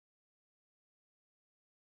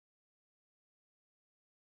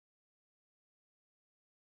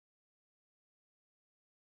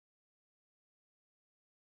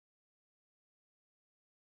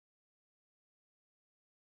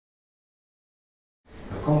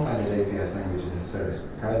compilers, APIs, languages, and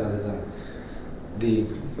service parallelism. The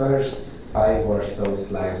first 5 or so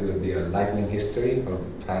slides will be a lightning history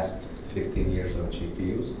of the past 15 years of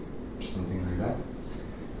GPUs, or something like that.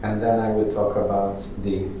 And then I will talk about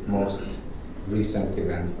the most recent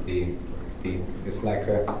events. It's like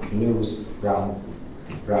a news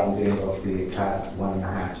rounding of the past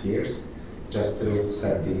 1.5 years, just to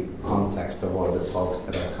set the context of all the talks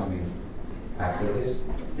that are coming after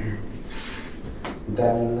this.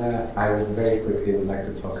 Then I would very quickly would like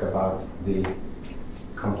to talk about the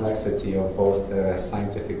complexity of both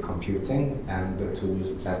scientific computing and the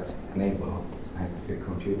tools that enable scientific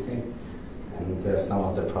computing, and some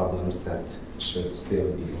of the problems that should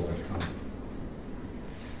still be overcome.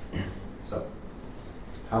 So,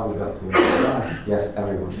 how we got to where we are? Yes,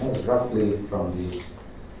 everyone knows. Roughly from the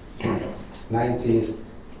 90s,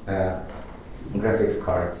 graphics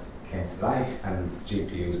cards came to life, and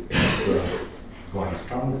GPUs are still going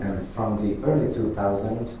strong. And from the early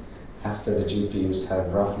 2000s, after the GPUs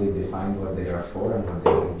have roughly defined what they are for and what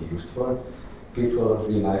they can be used for, people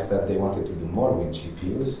realized that they wanted to do more with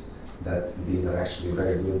GPUs, that these are actually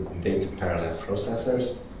very good data parallel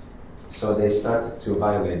processors. So they started to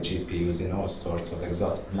violate GPUs in all sorts of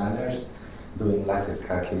exotic manners, doing lattice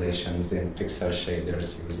calculations in pixel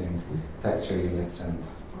shaders using texture units and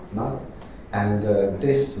whatnot. And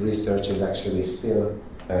this research is actually still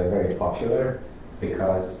very popular,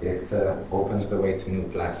 because it opens the way to new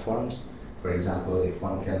platforms. For example, if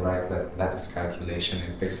one can write lattice calculation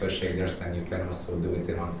in pixel shaders, then you can also do it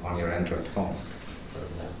on your Android phone, for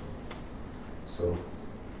example. So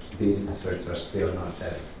these efforts are still not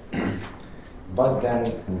dead. But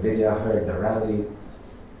then NVIDIA heard the rally,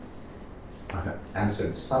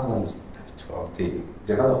 answered summons of the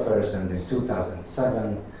developers, and in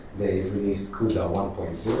 2007 they released CUDA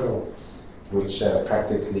 1.0, which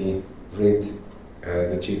practically rid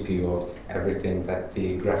the GPU of everything that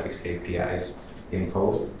the graphics APIs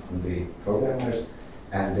imposed on the programmers,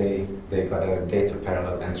 and they got a data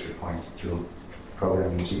parallel entry point to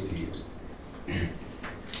programming GPUs.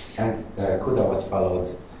 And CUDA was followed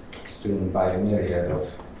soon by a myriad of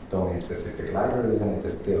domain-specific libraries, and it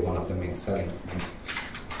is still one of the main selling points.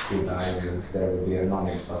 CUDA, there will be a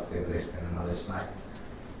non-exhaustive list in another slide.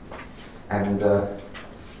 And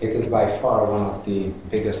it is by far one of the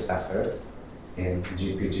biggest efforts in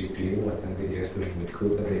GPU, what NVIDIA is doing with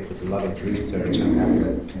CUDA. They put a lot of research and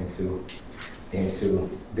assets into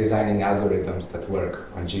designing algorithms that work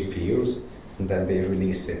on GPUs, and then they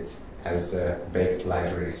release it as baked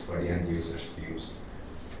libraries for the end users to use.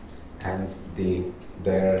 And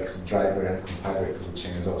their driver and compiler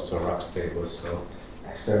toolchain is also rock stable, so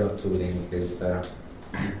external tooling is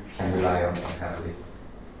can rely on heavily.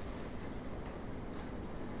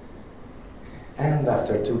 And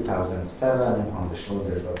after 2007, on the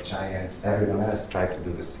shoulders of giants, everyone else tried to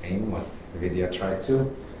do the same, what NVIDIA tried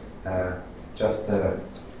to. Just a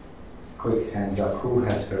quick hands up, who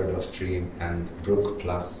has heard of Stream and Brook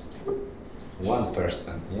Plus? One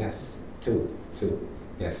person, yes. Two,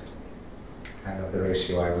 yes. Kind of the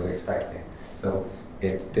ratio I was expecting. So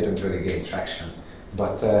it didn't really gain traction.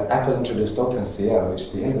 But Apple introduced OpenCL,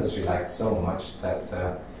 which the industry liked so much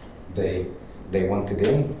that they wanted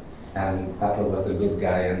in. And Apple was the good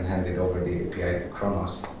guy and handed over the API to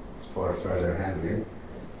Kronos for further handling.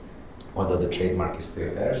 Although the trademark is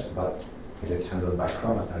still theirs, but it is handled by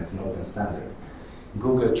Kronos and it's an open standard.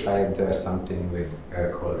 Google tried something with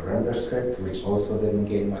called RenderScript, which also didn't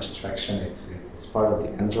gain much traction. It's part of the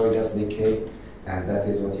Android SDK, and that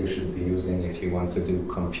is what you should be using if you want to do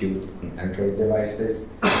compute on Android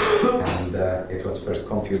devices. And it was first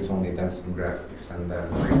compute only, then some graphics, and then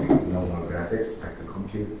no more graphics, back to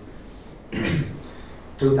compute.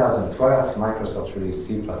 2012, Microsoft released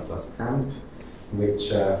C++ AMP, which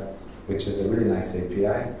is a really nice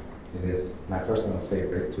API. It is my personal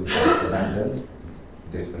favorite, 2 times abandoned,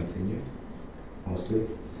 discontinued, mostly.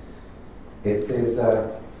 It is,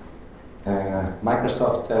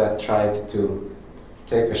 Microsoft tried to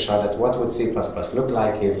take a shot at what would C++ look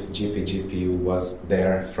like if GPU was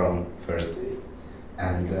there from first day.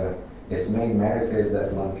 And its main merit is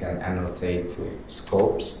that one can annotate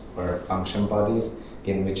scopes or function bodies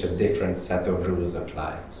in which a different set of rules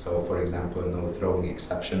apply. So, for example, no throwing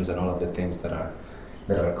exceptions and all of the things that are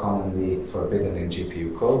commonly forbidden in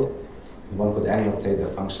GPU code. One could annotate the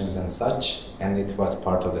functions and such, and it was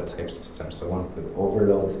part of the type system. So one could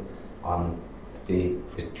overload on the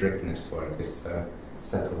restrictness or this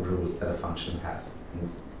set of rules that a function has. And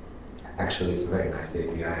actually, it's a very nice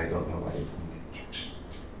API. I don't know why it didn't get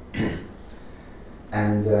traction.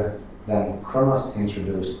 And Then Kronos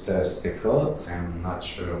introduced Sickle. I'm not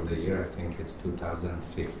sure of the year, I think it's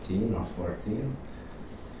 2015 or 14,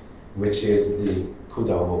 which is the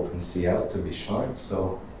CUDA of OpenCL, to be short.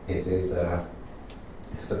 So it is a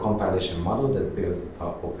compilation model that builds the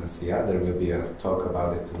top OpenCL. There will be a talk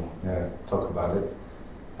about it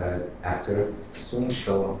after soon,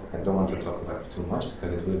 so I don't want to talk about it too much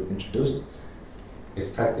because it will be introduced.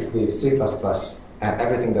 It practically C++,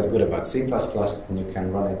 everything that's good about C++, and you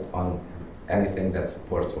can run it on anything that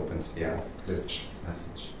supports OpenCL. This is the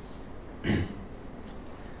message.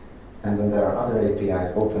 And then there are other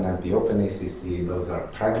APIs, OpenMP, OpenACC, those are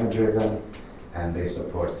pragma-driven, and they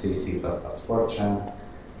support C, C++, Fortran.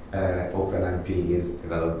 OpenMP is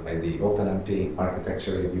developed by the OpenMP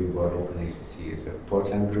Architecture Review Board. OpenACC is a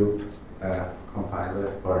Portland Group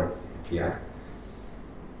compiler or API.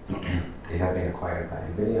 They have been acquired by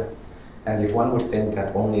NVIDIA. And if one would think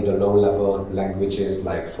that only the low-level languages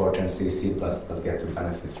like Fortran, C, C++ get to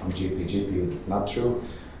benefit from GPU, that's not true.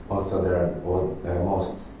 Also, there are the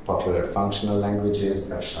most popular functional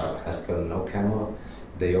languages, F#, Haskell, and OCaml.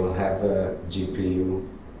 They all have a GPU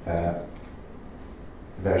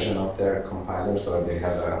version of their compilers, or they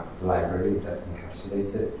have a library that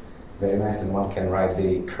encapsulates it. It's very nice, and one can write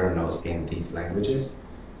the kernels in these languages.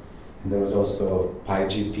 And there was also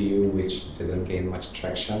PyGPU, which didn't gain much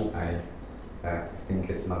traction. I think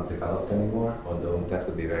it's not developed anymore, although that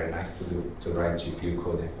would be very nice to do, to write GPU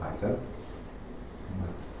code in Python.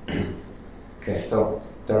 Okay, so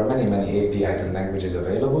there are many, many APIs and languages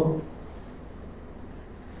available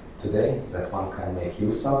today that one can make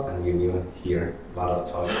use of, and we will hear a lot of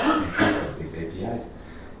talk about use of these APIs.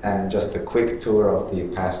 And just a quick tour of the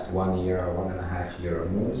past 1 year or 1.5 year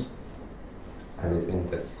of news. Everything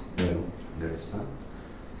that's new under the sun.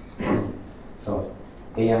 So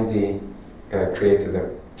AMD created a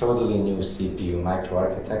totally new CPU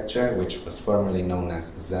microarchitecture, which was formerly known as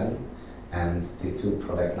Zen, and the two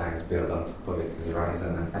product lines built on top of it is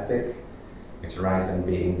Ryzen and Epic, with Ryzen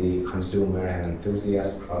being the consumer and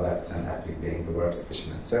enthusiast products and Epic being the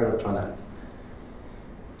workstation and server products.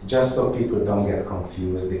 Just so people don't get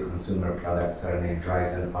confused, the consumer products are named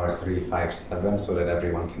Ryzen R357 so that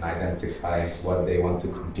everyone can identify what they want to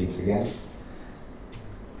compete against.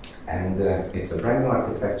 And it's a brand new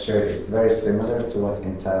architecture. It's very similar to what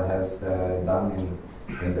Intel has done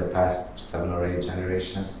in the past 7 or 8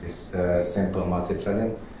 generations, this simple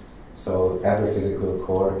multi-threading. So every physical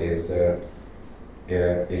core is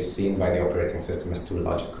seen by the operating system as 2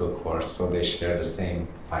 logical cores, so they share the same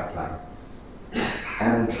pipeline.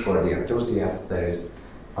 And for the enthusiasts, there is,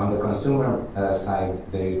 on the consumer side,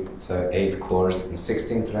 there is 8 cores and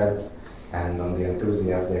 16 threads, and on the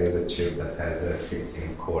enthusiast, there is a chip that has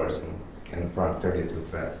 16 cores and can run 32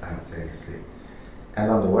 threads simultaneously. And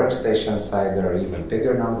on the workstation side, there are even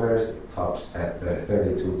bigger numbers. It tops at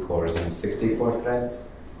 32 cores and 64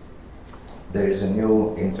 threads. There is a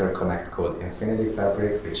new interconnect called Infinity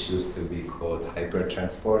Fabric, which used to be called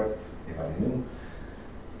Hypertransport, if anybody knew.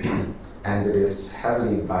 And it is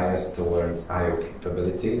heavily biased towards I/O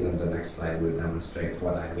capabilities, and the next slide will demonstrate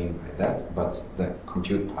what I mean by that, but the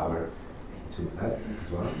compute power into that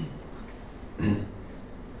as well.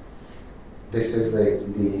 This is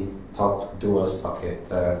the top dual socket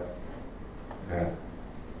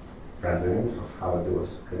rendering of how a dual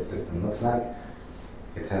socket system looks like.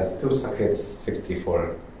 It has 2 sockets,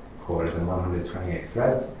 64 cores, and 128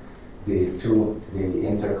 threads. The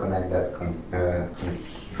interconnect that's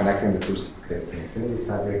connecting the 2 sockets, the Infinity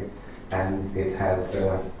Fabric, and it has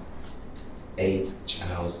 8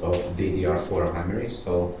 channels of DDR4 memory,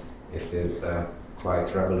 so it is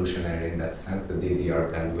quite revolutionary in that sense. The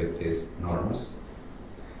DDR bandwidth is enormous.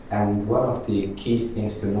 And one of the key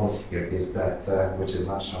things to note here is that, which is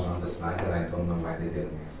not shown on the slide, and I don't know why they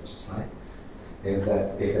didn't make such a slide, is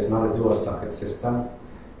that if it's not a dual socket system,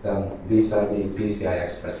 then these are the PCI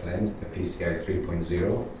Express lanes, the PCI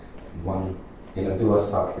 3.0. One in a dual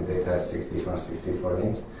socket, it has 64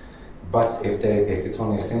 lanes. But if it's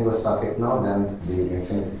only a single socket node and the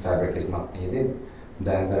Infinity Fabric is not needed,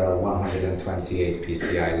 then there are 128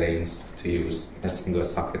 PCI lanes to use in a single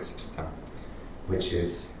socket system, which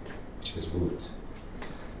is root.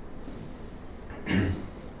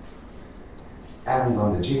 And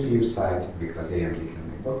on the GPU side, because AMD can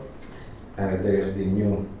make both, there is the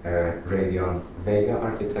new Radeon Vega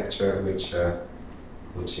architecture,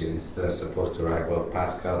 which is supposed to rival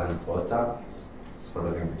Pascal and Volta. It's sort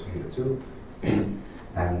of in between the two.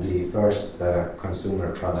 And the first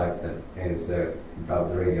consumer product that is about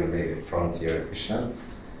the Radeon Vega Frontier Edition.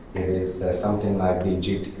 It is something like the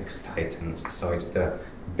GTX Titans, so it's the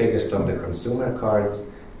biggest of the consumer cards,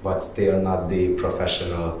 but still not the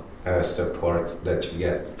professional support that you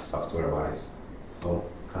get software-wise. So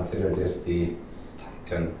consider this the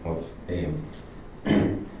titan of AM.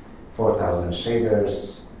 4,000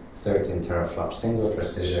 shaders, 13 teraflops single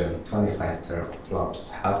precision, 25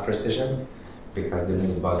 teraflops half precision, because the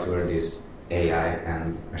new buzzword is AI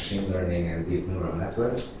and machine learning and deep neural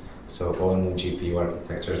networks. So all new GPU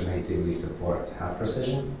architectures natively support half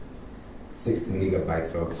precision, 16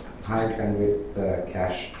 gigabytes of high bandwidth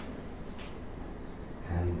cache,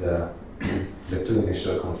 and the two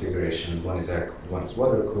initial configurations, one is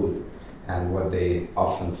water cooled, and what they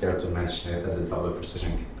often fail to mention is that the double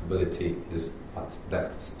precision capability is not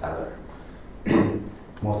that stellar.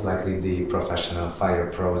 Most likely the professional Fire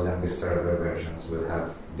Pros and the server versions will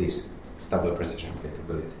have decent double precision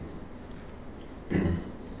capabilities.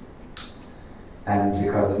 And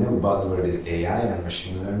because the new buzzword is AI and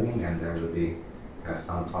machine learning, and there will be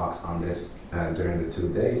some talks on this during the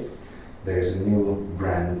 2 days, there's a new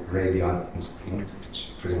brand, Radeon Instinct,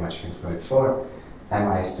 which pretty much means what it's for.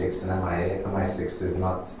 MI6 and MI8. MI6 is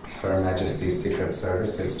not Her Majesty's Secret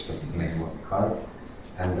Service, it's just the name of the card.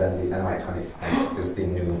 And then the MI25 is the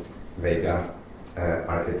new Vega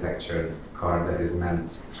architectured card that is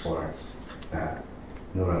meant for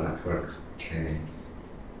neural networks training.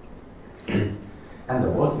 And the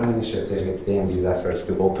Boltzmann initiative, it's AMD's efforts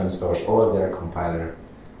to open source all their compiler,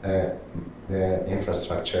 their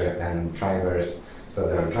infrastructure and drivers. So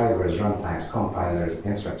there are drivers, runtimes, compilers,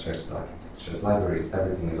 instructors, architectures, libraries,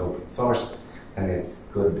 everything is open source. And it's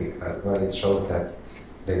good because, well, it shows that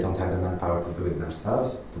they don't have the manpower to do it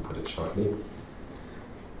themselves, to put it shortly.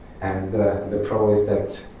 And the pro is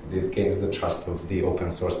that it gains the trust of the open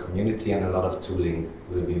source community, and a lot of tooling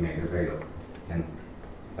will be made available in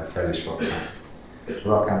a fairly short time.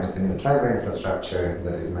 ROCm is the new driver infrastructure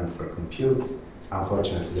that is meant for compute.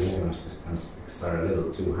 Unfortunately, the minimum system specs are a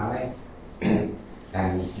little too high.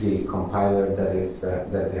 And the compiler that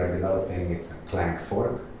they are developing, it's a Clang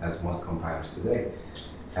fork, as most compilers today.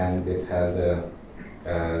 And it has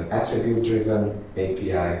attribute-driven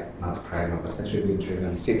API, not Pragma, but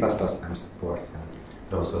attribute-driven C++ time support, and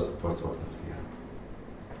it also supports OpenCL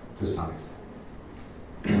to some extent.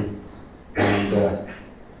 And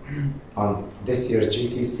on this year's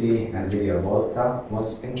GTC, NVIDIA Volta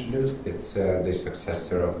was introduced. It's the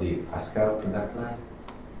successor of the Pascal product line.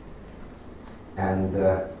 And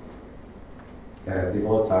the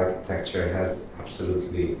Volta architecture has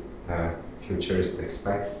absolutely futuristic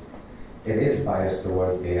specs. It is biased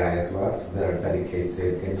towards AI as well, so there are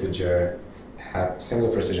dedicated integer, single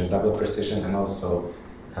precision, double precision, and also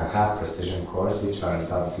half precision cores, which are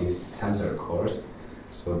dubbed these tensor cores.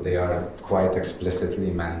 So they are quite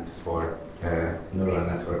explicitly meant for neural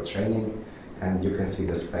network training, and you can see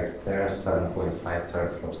the specs there. 7.5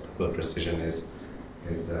 teraflops double precision is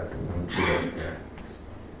kudos there.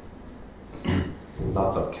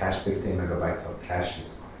 Lots of cache, 16 megabytes of cache.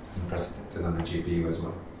 It's unprecedented on a GPU as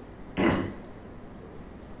well.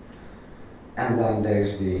 And then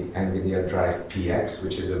there's the NVIDIA Drive PX,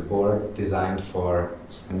 which is a board designed for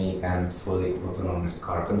semi and fully autonomous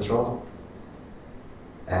car control.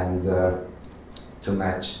 And to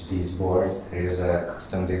match these boards, there is a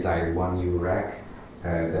custom designed 1U rack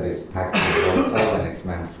that is packed with Volta, and it's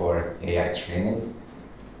meant for AI training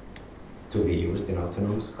to be used in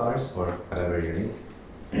autonomous cars or whatever you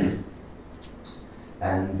need.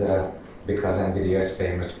 And because NVIDIA is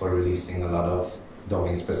famous for releasing a lot of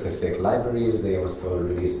domain-specific libraries, they also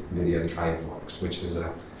released NVIDIA DriveWorks, which is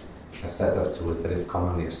a set of tools that is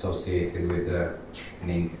commonly associated with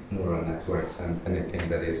training neural networks and anything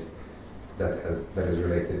that is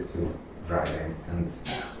related to driving and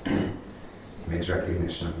image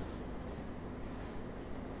recognition.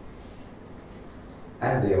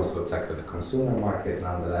 And they also tackle the consumer market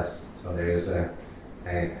nonetheless. So there is a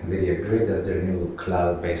NVIDIA Grid as their new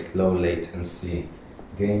cloud-based low-latency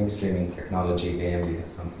game streaming technology. AMD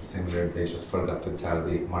has something similar, they just forgot to tell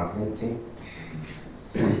the marketing team.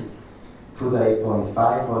 CUDA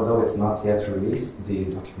 8.5, although it's not yet released, the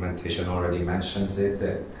documentation already mentions it,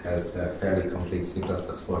 that it has a fairly complete C++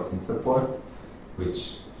 14 support,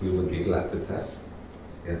 which we would be glad to test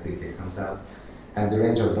as the SDK comes out. And the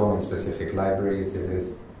range of domain-specific libraries, this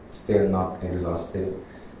is still not exhaustive.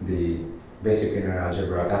 The basic linear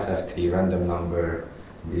algebra, FFT, random number,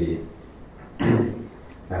 the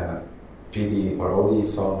PD or ODE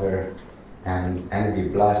solver, and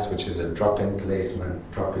NVBlast, which is a drop-in replacement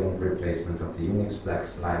of the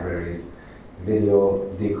Unixplex libraries, video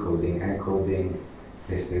decoding, encoding.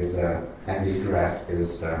 This is NVGraph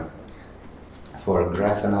is for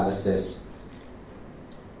graph analysis,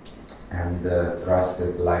 and Thrust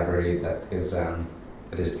is the library that is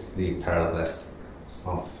the parallelist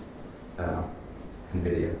of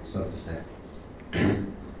NVIDIA, so to say.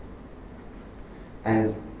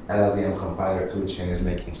 And LLVM compiler toolchain is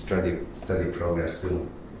making steady progress to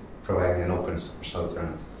providing an open source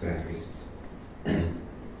alternative to NVCC.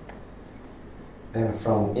 And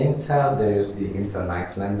from Intel, there is the Intel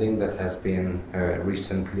Night Landing that has been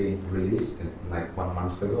recently released, like 1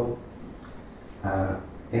 month ago.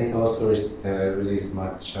 Intel also released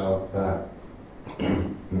much of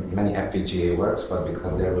many FPGA works, but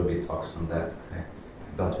because there will be talks on that, I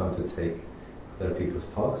don't want to take other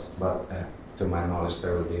people's talks, but to my knowledge,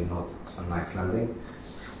 there will be no talks on Night Landing.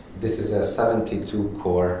 This is a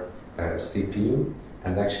 72-core CPU,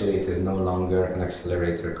 and actually it is no longer an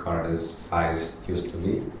accelerator card as PHYs used to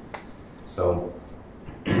be. So,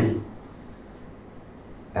 and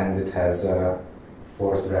it has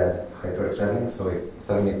 4-thread hyperthreading, so it's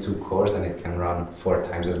 72 cores and it can run 4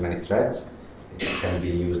 times as many threads. It can be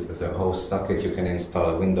used as a host socket. You can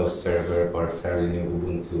install a Windows server or a fairly new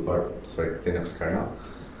Ubuntu, or sorry, Linux kernel.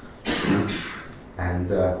 And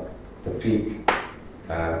the peak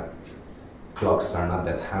clocks are not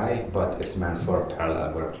that high, but it's meant for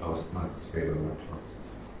parallel workloads, not serial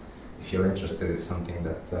workloads. If you're interested, it's something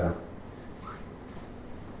that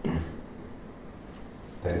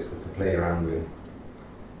that is good to play around with.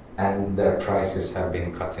 And their prices have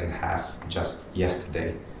been cut in half just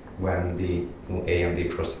yesterday, when the new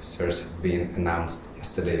AMD processors have been announced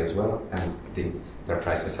yesterday as well, and their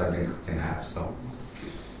prices have been cut in half, so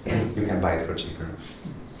you can buy it for cheaper.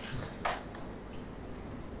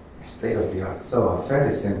 State of the art. So a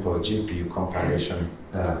fairly simple GPU compilation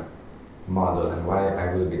model, and why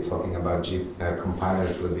I will be talking about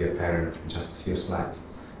compilers will be apparent in just a few slides.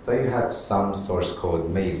 So you have some source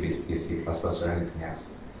code made with C++ or anything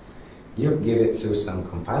else. You give it to some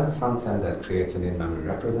compiler frontend that creates an in-memory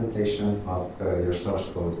representation of your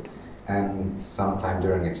source code, and sometime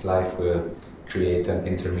during its life will create an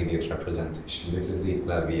intermediate representation. This is the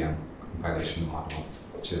LLVM compilation model,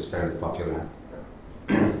 which is fairly popular.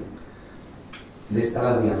 This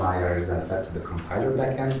LLVM-IR is then fed to the compiler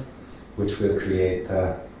backend, which will create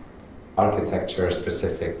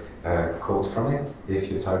architecture-specific code from it.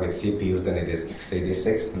 If you target CPUs, then it is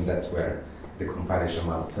x86, and that's where the compilation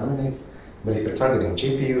model terminates. But if you're targeting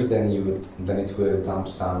GPUs, then it will dump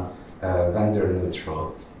some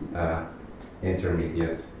vendor-neutral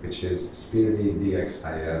intermediate, which is SPIRV,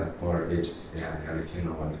 DXIL, or HSAIL, if you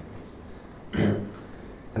know what it is.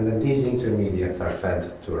 And then these intermediates are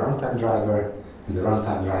fed to a runtime driver, and the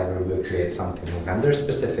runtime driver will create something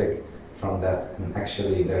vendor-specific from that. And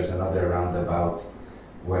actually, there's another roundabout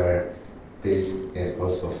where this is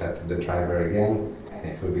also fed to the driver again, and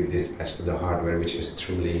it will be dispatched to the hardware, which is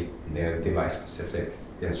truly their device-specific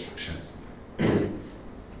instructions.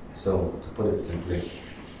 So, to put it simply,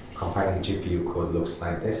 compiling GPU code looks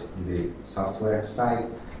like this on the software side.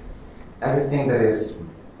 Everything that is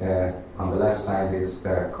on the left side is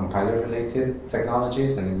compiler-related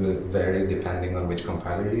technologies, and it will vary depending on which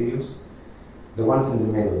compiler you use. The ones in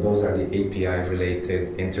the middle, those are the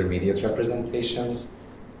API-related intermediate representations,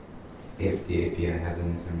 if the API has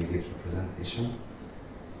an intermediate representation.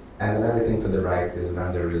 And then everything to the right is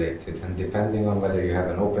vendor-related, and depending on whether you have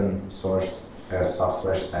an open source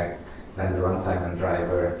software stack, then the runtime and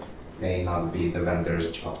driver may not be the vendor's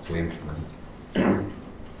job to implement.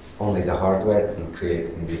 Only the hardware and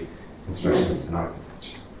creating the instructions and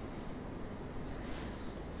architecture.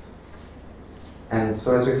 And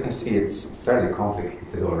so as you can see, it's fairly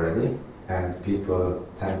complicated already, and people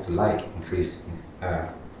tend to like increasing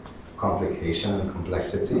complication and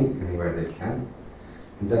complexity anywhere they can.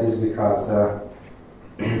 And that is because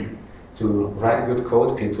to write good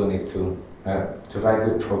code, people need to write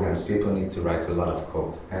good programs, people need to write a lot of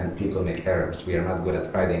code, and people make errors. We are not good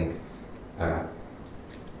at writing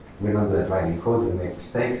codes, we make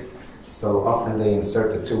mistakes. So often they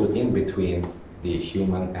insert a tool in between the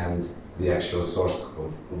human and the actual source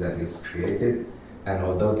code that is created. And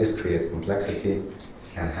although this creates complexity, it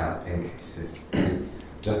can help in cases.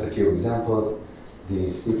 Just a few examples.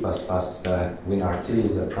 The C++ WinRT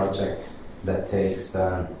is a project that takes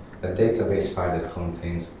a database file that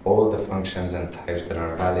contains all the functions and types that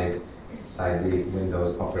are valid inside the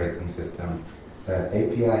Windows operating system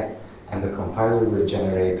API, and the compiler will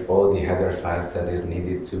generate all the header files that is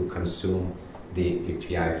needed to consume the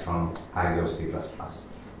API from ISO C++.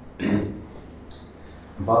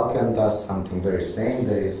 Vulkan does something very same.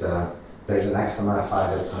 There's an XML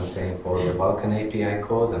file that contains all the Vulkan API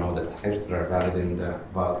codes and all the types that are valid in the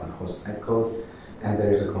Vulkan host site code. And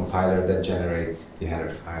there is a compiler that generates the header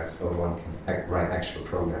files, so one can write actual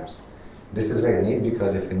programs. This is very neat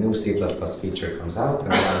because if a new C++ feature comes out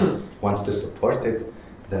and one wants to support it,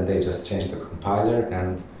 then they just change the compiler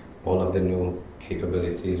and all of the new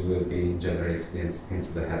capabilities will be generated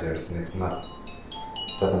into the headers, and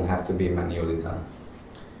it doesn't have to be manually done.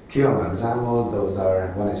 QM example, those are,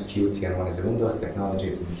 one is Qt and one is a Windows technology.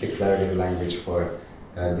 It's a declarative language for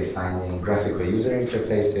defining graphical user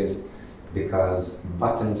interfaces, because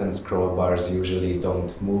buttons and scroll bars usually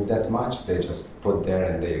don't move that much, they just put there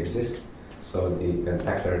and they exist. So the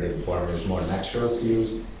declarative form is more natural to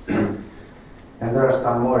use. And there are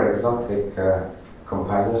some more exotic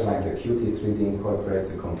compilers, like the Qt3D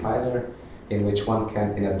incorporates a compiler in which one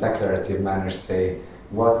can, in a declarative manner, say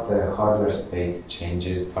what hardware state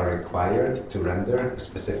changes are required to render a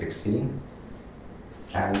specific scene.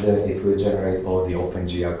 And it will generate all the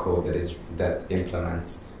OpenGL code that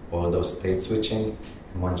implements all those state switching,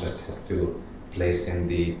 and one just has to place in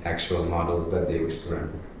the actual models that they wish to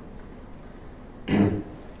render.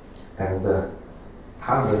 And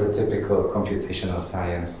how does a typical computational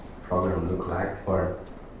science program look like, or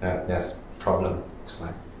problem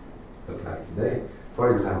look like today?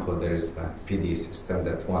 For example, there is a PD system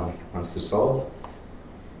that one wants to solve,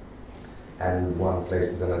 and one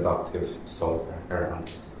places an adaptive solver around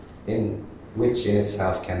it, which in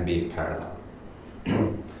itself can be parallel.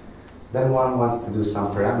 Then one wants to do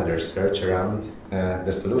some parameter search around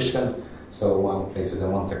the solution, so one places a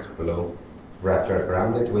Monte Carlo wrapper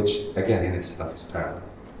around it, which again in itself is parallel,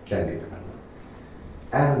 can be parallel.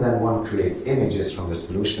 And then one creates images from the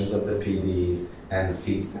solutions of the PDs and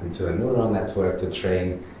feeds them to a neural network to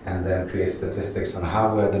train, and then creates statistics on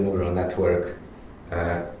how the neural network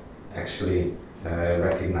actually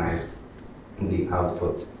recognized the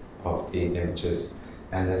output of the images.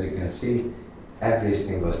 And as you can see, every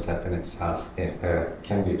single step in itself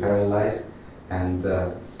can be parallelized, and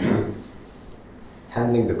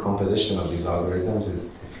handling the composition of these algorithms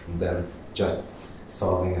is different than just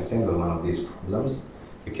solving a single one of these problems.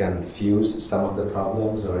 You can fuse some of the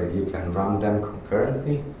problems, or you can run them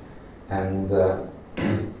concurrently. And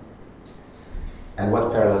and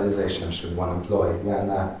what parallelization should one employ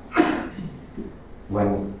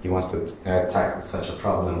when he wants to tackle such a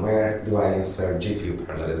problem? Where do I insert GPU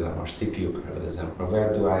parallelism or CPU parallelism, or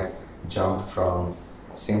where do I jump from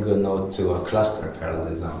single node to a cluster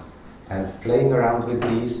parallelism? And playing around with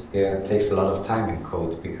these takes a lot of time in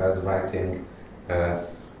code, because writing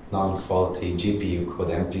non-faulty GPU code,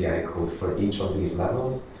 MPI code for each of these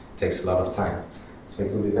levels takes a lot of time. So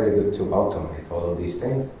it would be very good to automate all of these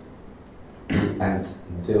things. And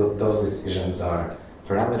those decisions are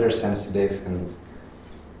parameter sensitive,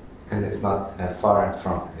 and it's not far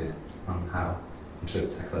from it on how we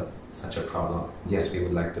should tackle such a problem. Yes, we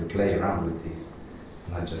would like to play around with these,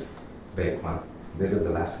 not just bake one. So this is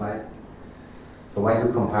the last slide. So why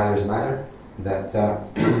do compilers matter? That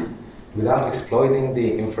without exploiting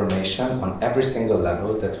the information on every single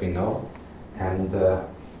level that we know, and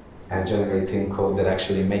generating code that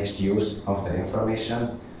actually makes use of the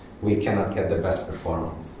information, we cannot get the best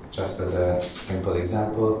performance. Just as a simple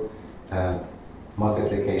example,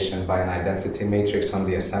 multiplication by an identity matrix on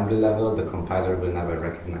the assembly level, the compiler will never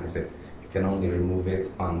recognize it. You can only remove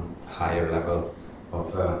it on higher level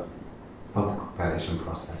of the compilation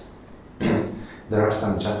process. There are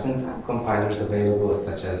some just-in-time compilers available,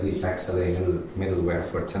 such as the XLA middleware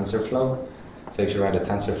for TensorFlow. So if you write a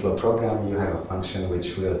TensorFlow program, you have a function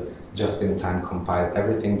which will just-in-time compile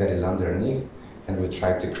everything that is underneath, and will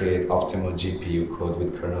try to create optimal GPU code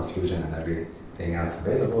with kernel fusion and everything else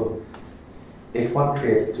available. If one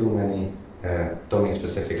creates too many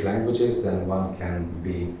domain-specific languages, then one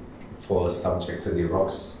can fall subject to the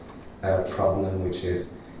ROCs problem, which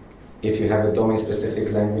is, if you have a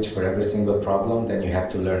domain-specific language for every single problem, then you have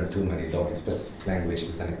to learn too many domain-specific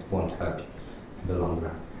languages, and it won't help you in the long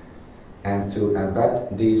run. And to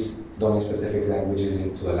embed these domain-specific languages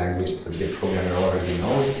into a language that the programmer already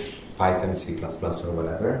knows, Python, C++, or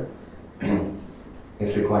whatever,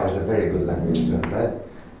 it requires a very good language to embed.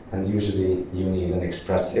 And usually you need an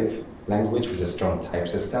expressive language with a strong type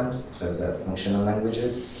system, such as functional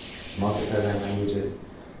languages, multi-paradigm languages,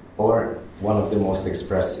 or one of the most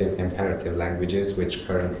expressive imperative languages, which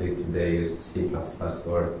currently today is C++,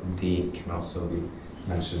 or D can also be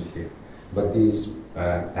mentioned here. But these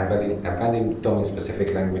embedding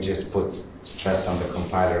domain-specific languages puts stress on the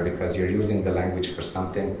compiler, because you're using the language for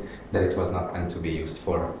something that it was not meant to be used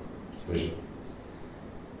for, usually.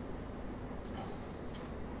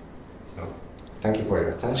 So, thank you for your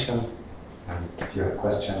attention, and if you have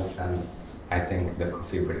questions, then I think the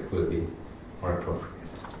coffee break will be more appropriate.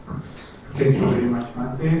 Thank you very much,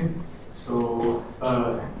 Máté. So,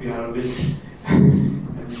 we are a bit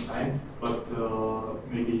having time, but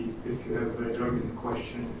maybe if you have urgent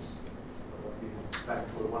questions, we have time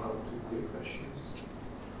for one or two quick questions.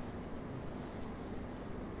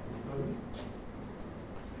 Anybody?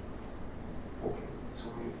 Okay, so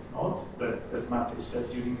if not, but as Máté said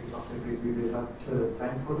during the coffee break, we will have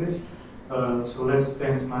time for this. So let's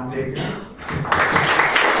thank Máté again.